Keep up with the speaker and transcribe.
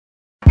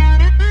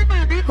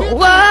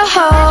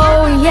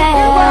Whoa,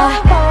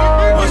 yeah.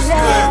 What's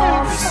good?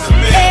 This is the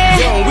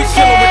man. Yo, we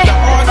chillin' with the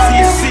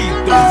RTC,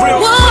 the real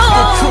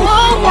Crystal crew.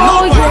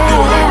 Nobody do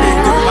like they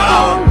do.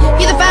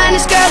 You're the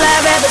finest girl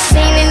I've ever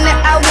seen, and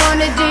I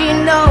wonder, do you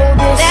know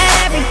this?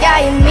 That every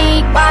guy you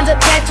meet winds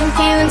up catching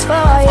feelings for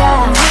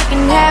ya. You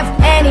can have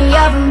any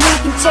of them, you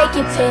can take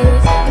your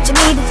pick, but you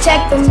need to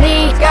check for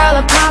me,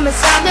 girl, I promise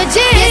I'm legit.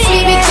 Yes,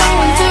 we be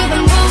going to the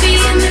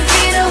movies in the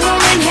theater,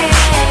 holding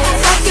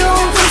hands. Walk you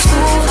home from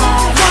school,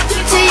 walk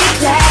you to your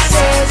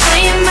classes.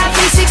 Playing my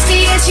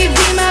 360, yes, you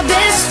be my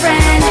best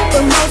friend.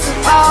 But most of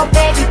all,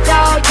 baby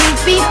doll, you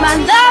be my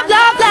love,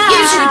 love, love.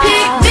 You should be